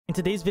In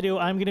today's video,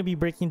 I'm going to be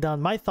breaking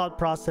down my thought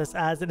process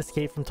as an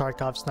Escape from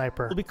Tarkov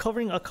sniper. We'll be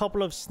covering a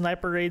couple of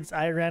sniper raids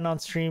I ran on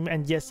stream,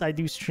 and yes, I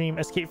do stream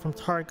Escape from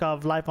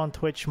Tarkov live on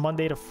Twitch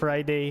Monday to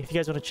Friday. If you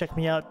guys want to check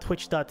me out,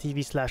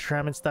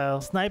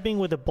 twitch.tv/ramenstyle. Sniping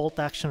with a bolt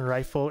action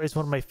rifle is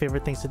one of my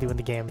favorite things to do in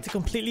the game. It's a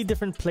completely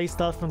different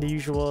playstyle from the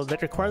usual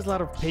that requires a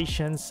lot of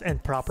patience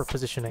and proper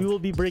positioning. We will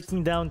be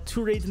breaking down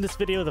two raids in this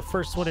video, the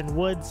first one in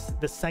Woods,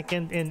 the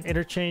second in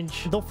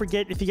Interchange. Don't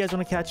forget, if you guys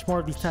want to catch more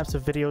of these types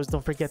of videos,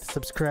 don't forget to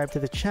subscribe to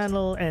the channel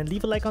and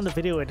leave a like on the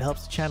video. It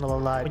helps the channel a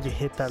lot when you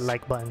hit that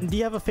like button. Do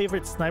you have a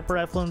favorite sniper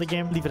rifle in the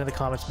game? Leave it in the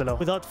comments below.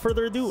 Without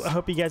further ado, I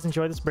hope you guys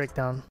enjoy this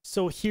breakdown.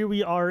 So here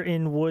we are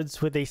in Woods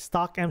with a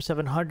stock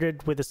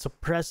M700 with a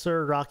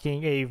suppressor,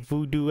 rocking a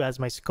Voodoo as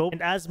my scope,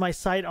 and as my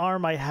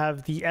sidearm I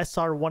have the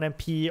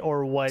SR1MP,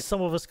 or what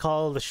some of us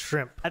call the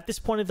shrimp. At this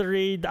point of the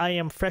raid, I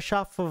am fresh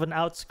off of an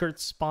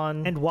outskirts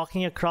spawn and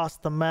walking across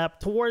the map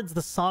towards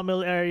the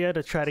sawmill area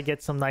to try to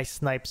get some nice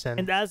snipes in.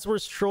 And as we're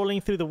strolling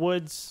through the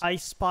woods, I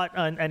spot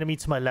an enemy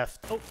to my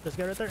left. Oh, this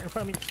guy right there in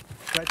front of me.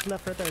 Right to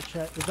left, right there,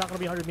 chat. It's not gonna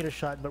be a 100-meter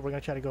shot, but we're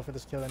gonna try to go for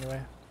this kill anyway.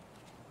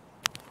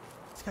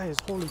 This guy is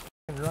holy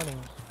f***ing running.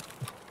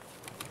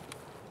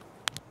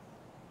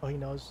 Oh, he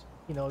knows.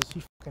 He knows.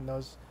 He fucking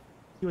knows.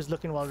 He was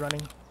looking while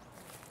running.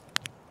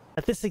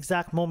 At this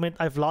exact moment,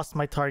 I've lost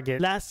my target.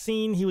 Last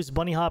seen, he was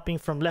bunny hopping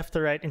from left to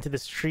right into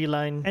this tree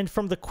line. And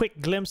from the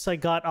quick glimpse I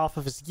got off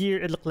of his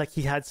gear, it looked like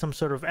he had some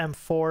sort of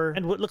M4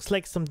 and what looks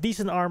like some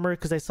decent armor,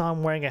 because I saw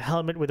him wearing a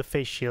helmet with a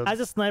face shield.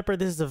 As a sniper,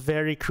 this is a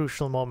very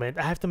crucial moment.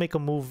 I have to make a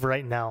move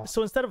right now.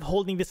 So instead of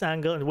holding this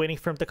angle and waiting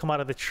for him to come out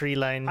of the tree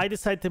line, I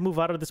decided to move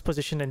out of this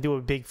position and do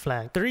a big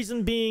flank. The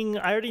reason being,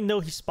 I already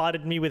know he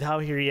spotted me with how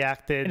he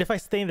reacted. And if I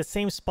stay in the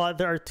same spot,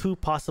 there are two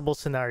possible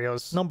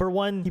scenarios. Number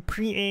one, he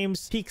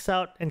pre-aims, peeks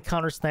out, and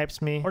counter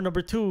snipes me, or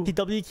number two, he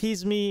W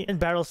keys me and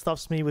barrel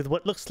stuffs me with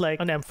what looks like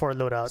an M4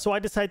 loadout. So I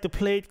decide to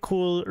play it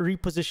cool,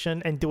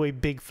 reposition, and do a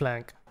big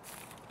flank.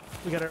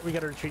 We gotta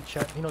retreat,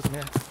 chat. He knows I'm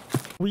here.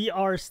 We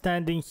are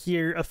standing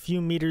here a few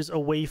meters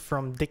away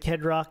from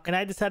Dickhead Rock, and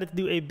I decided to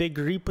do a big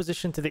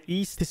reposition to the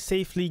east to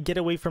safely get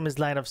away from his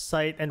line of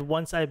sight. And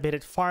once I made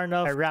it far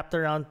enough, I wrapped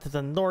around to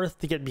the north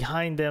to get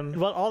behind him.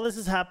 And while all this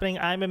is happening,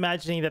 I'm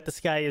imagining that this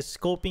guy is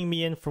scoping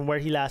me in from where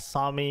he last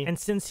saw me, and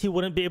since he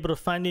wouldn't be able to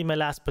find me in my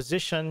last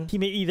position, he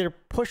may either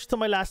push to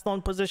my last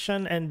known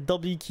position and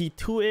W key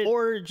to it,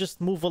 or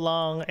just move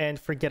along and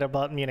forget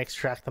about me and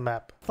extract the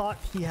map. Thought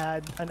he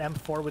had an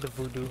M4 with a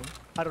Voodoo.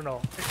 I don't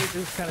know. It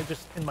was kind of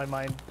just in my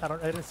mind. I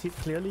didn't see it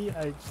clearly.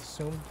 I just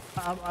assumed.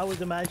 I would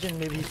imagine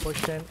maybe he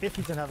pushed in. If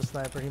he didn't have a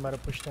sniper, he might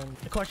have pushed in.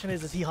 The question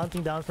is he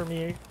hunting down for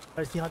me?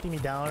 Or is he hunting me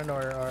down?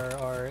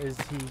 Or is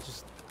he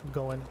just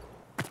going?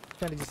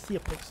 Trying to just see a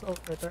pix. Oh,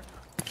 right there.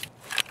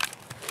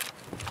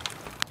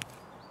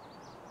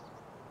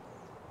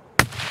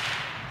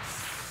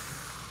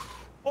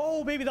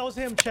 Oh, baby, that was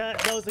him, chat.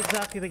 That was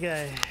exactly the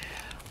guy.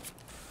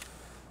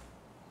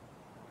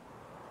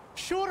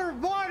 Shooter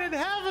born in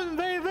heaven,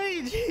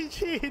 baby!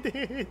 GG,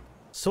 dude!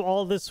 So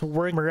all this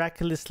worked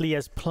miraculously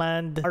as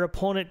planned. Our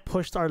opponent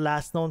pushed our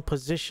last known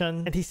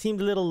position, and he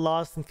seemed a little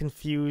lost and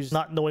confused,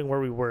 not knowing where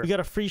we were. We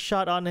got a free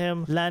shot on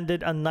him,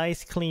 landed a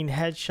nice clean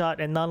headshot,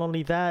 and not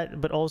only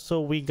that, but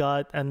also we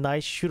got a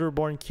nice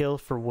shooter-born kill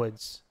for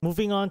Woods.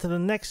 Moving on to the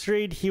next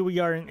raid, here we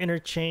are in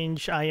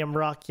Interchange. I am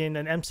rocking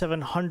an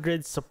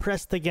M700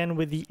 suppressed again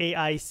with the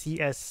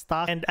AICS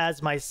stock, and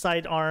as my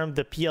sidearm,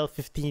 the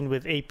PL-15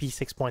 with AP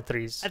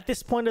 6.3s. At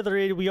this point of the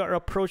raid, we are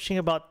approaching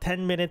about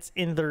 10 minutes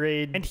in the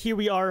raid, and here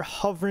we are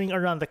hovering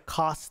around the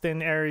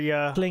Costin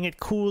area, playing it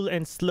cool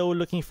and slow,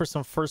 looking for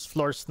some first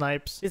floor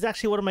snipes. It's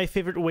actually one of my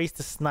favorite ways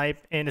to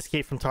snipe in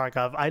Escape from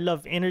Tarkov. I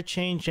love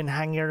Interchange and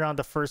hanging around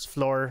the first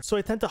floor, so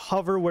I tend to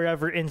hover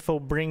wherever info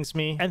brings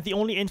me, and the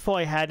only info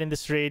I had in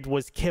this raid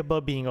was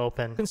Kiba being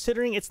open.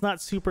 Considering it's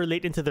not super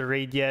late into the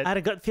raid yet, I had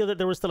a gut feel that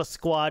there was still a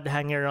squad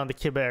hanging around the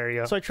Kiba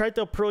area, so I tried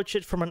to approach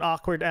it from an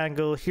awkward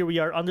angle. Here we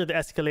are under the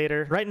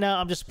escalator. Right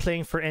now I'm just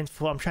playing for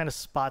info. I'm trying to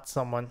spot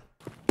someone.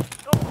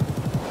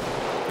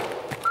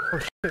 Oh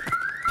shit,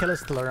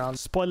 Killa's still around.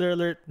 Spoiler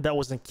alert, that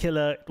wasn't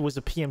Killa, it was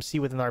a PMC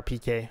with an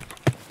RPK.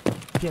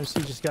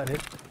 PMC just got hit.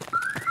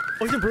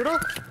 Oh, he's in Brutal?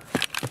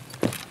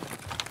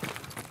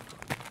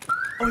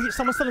 Oh,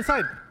 someone's still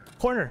inside.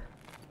 Corner.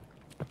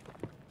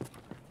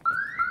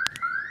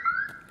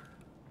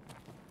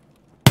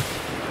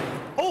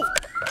 Oh!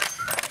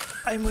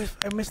 I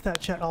missed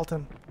that, chat.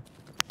 Alton.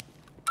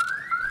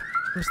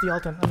 I missed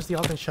the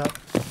Alton shot.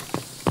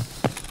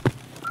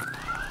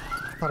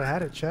 Thought I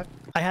had it, chat.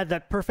 I had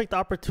that perfect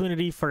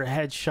opportunity for a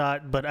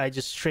headshot, but I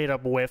just straight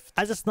up whiffed.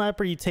 As a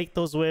sniper, you take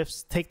those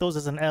whiffs, take those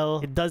as an L.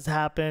 It does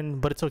happen,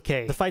 but it's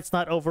okay. The fight's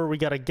not over. We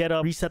gotta get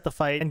up, reset the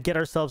fight, and get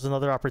ourselves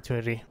another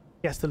opportunity.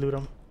 He has to loot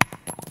him.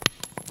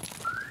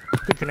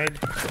 Good grenade.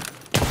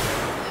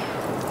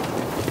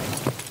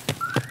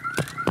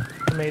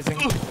 Amazing.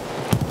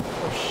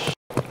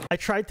 Oh, I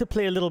tried to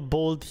play a little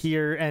bold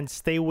here and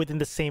stay within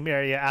the same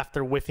area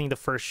after whiffing the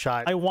first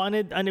shot. I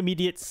wanted an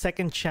immediate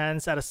second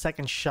chance at a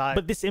second shot,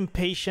 but this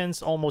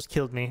impatience almost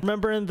killed me.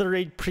 Remember in the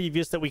raid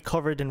previous that we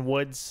covered in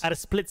woods? At a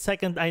split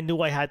second, I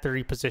knew I had to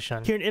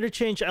reposition. Here in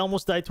Interchange, I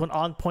almost died to an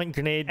on-point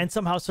grenade and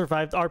somehow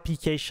survived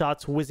RPK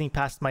shots whizzing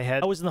past my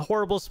head. I was in a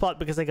horrible spot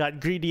because I got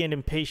greedy and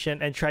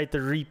impatient and tried to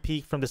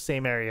re-peek from the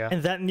same area.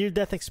 And that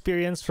near-death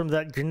experience from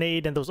that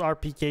grenade and those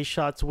RPK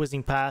shots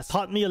whizzing past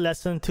taught me a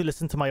lesson to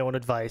listen to my own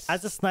advice.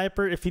 As a sniper,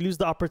 if you lose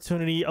the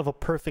opportunity of a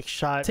perfect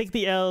shot, take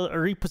the L,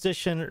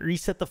 reposition,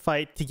 reset the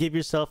fight to give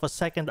yourself a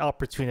second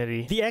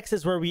opportunity. The X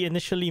is where we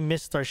initially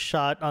missed our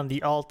shot on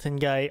the Alton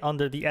guy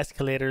under the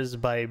escalators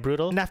by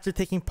Brutal. And after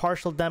taking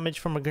partial damage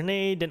from a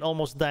grenade and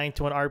almost dying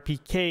to an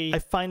RPK, I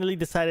finally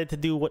decided to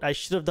do what I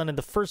should have done in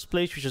the first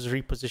place, which is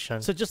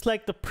reposition. So just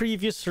like the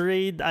previous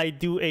raid, I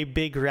do a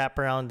big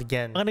wraparound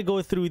again. I'm gonna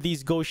go through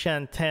these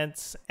Goshan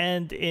tents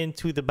and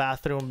into the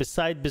bathroom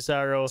beside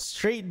Bizarro,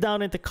 straight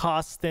down into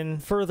Costin,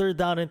 further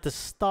down into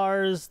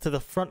Stars, to the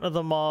front of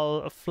the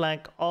mall,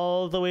 flank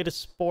all the way to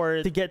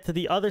Sport, to get to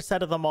the other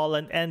side of the mall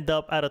and end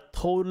up at a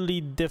totally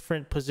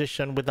different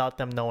position without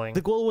them knowing.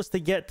 The goal was to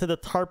get to the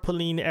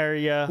tarpaulin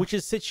area, which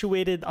is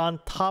situated on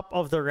top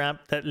of the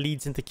ramp that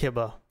leads into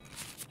Kiba.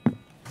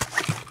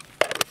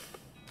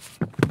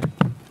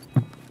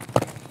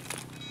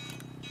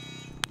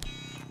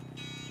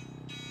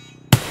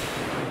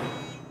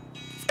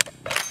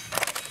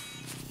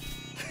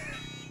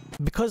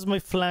 Because my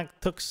flank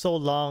took so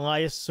long, I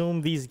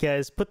assumed these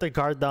guys put their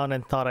guard down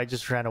and thought I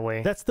just ran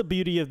away. That's the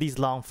beauty of these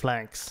long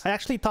flanks. I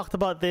actually talked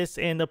about this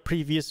in a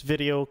previous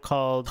video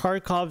called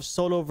Tarkov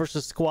Solo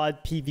vs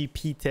Squad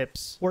PvP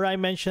Tips, where I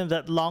mentioned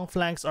that long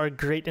flanks are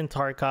great in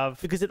Tarkov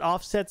because it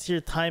offsets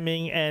your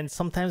timing and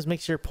sometimes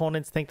makes your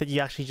opponents think that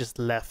you actually just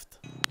left.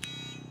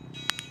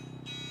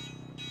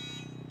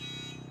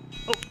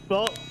 Oh,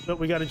 well,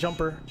 we got a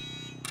jumper.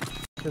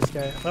 This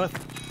guy. I'm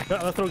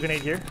gonna throw a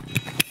grenade here.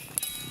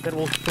 Then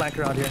we'll flank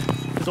around here.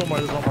 There's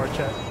one more,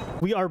 chat.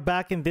 We are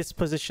back in this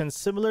position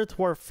similar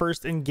to our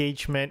first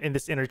engagement in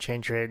this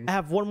interchange raid. I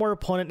have one more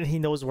opponent and he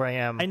knows where I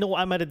am. I know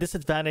I'm at a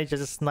disadvantage as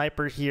a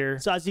sniper here.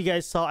 So as you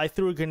guys saw, I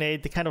threw a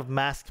grenade to kind of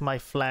mask my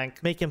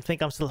flank, make him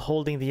think I'm still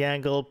holding the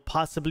angle,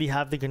 possibly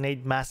have the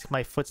grenade mask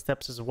my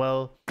footsteps as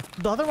well.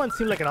 The other one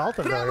seemed like an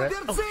Alton though, right?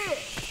 Oh,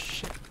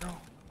 shit, bro.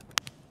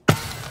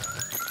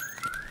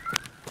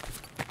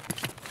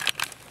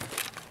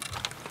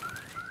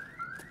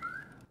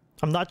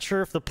 I'm not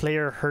sure if the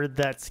player heard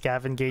that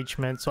scav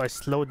engagement, so I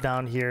slowed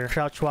down here,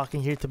 crouch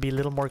walking here to be a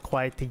little more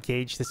quiet to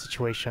gauge the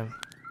situation.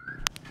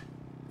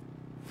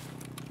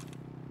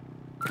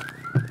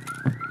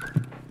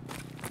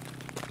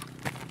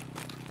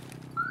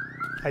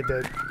 I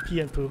did.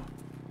 Pee and poo.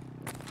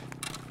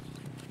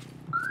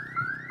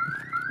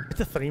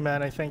 It's a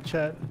 3-man, I think,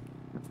 chat.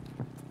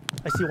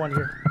 I see one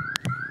here.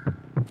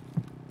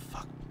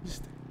 Fuck.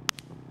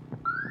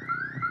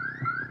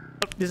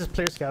 Oh, this is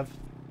player scav.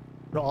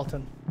 No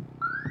Alton.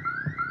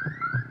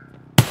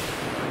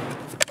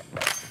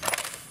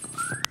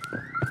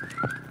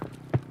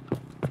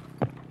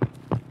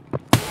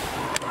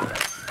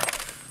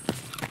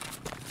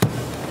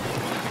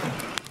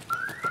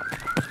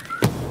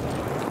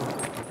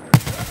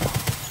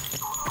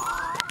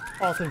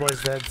 Alton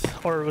boy's dead.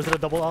 Or was it a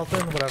double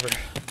Alton? Whatever.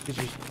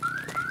 GG.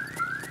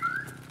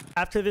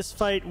 After this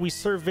fight, we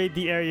surveyed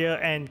the area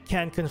and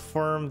can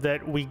confirm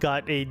that we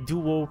got a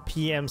duo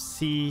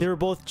PMC. They were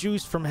both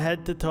juiced from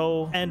head to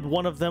toe, and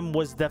one of them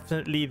was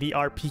definitely the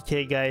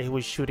RPK guy who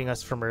was shooting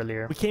us from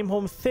earlier. We came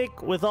home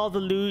thick with all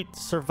the loot,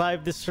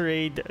 survived this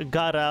raid,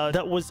 got out.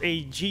 That was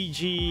a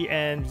GG,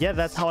 and yeah,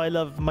 that's how I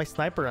love my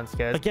sniper runs,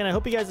 guys. Again, I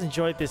hope you guys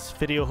enjoyed this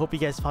video. Hope you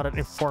guys found it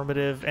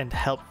informative and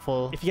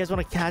helpful. If you guys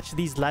want to catch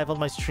these live on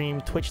my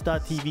stream,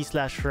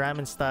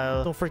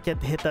 twitch.tv/ramenstyle. Don't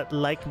forget to hit that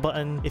like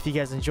button if you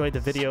guys enjoyed the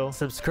video.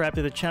 Subscribe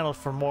to the channel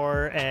for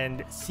more,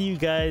 and see you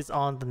guys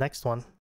on the next one.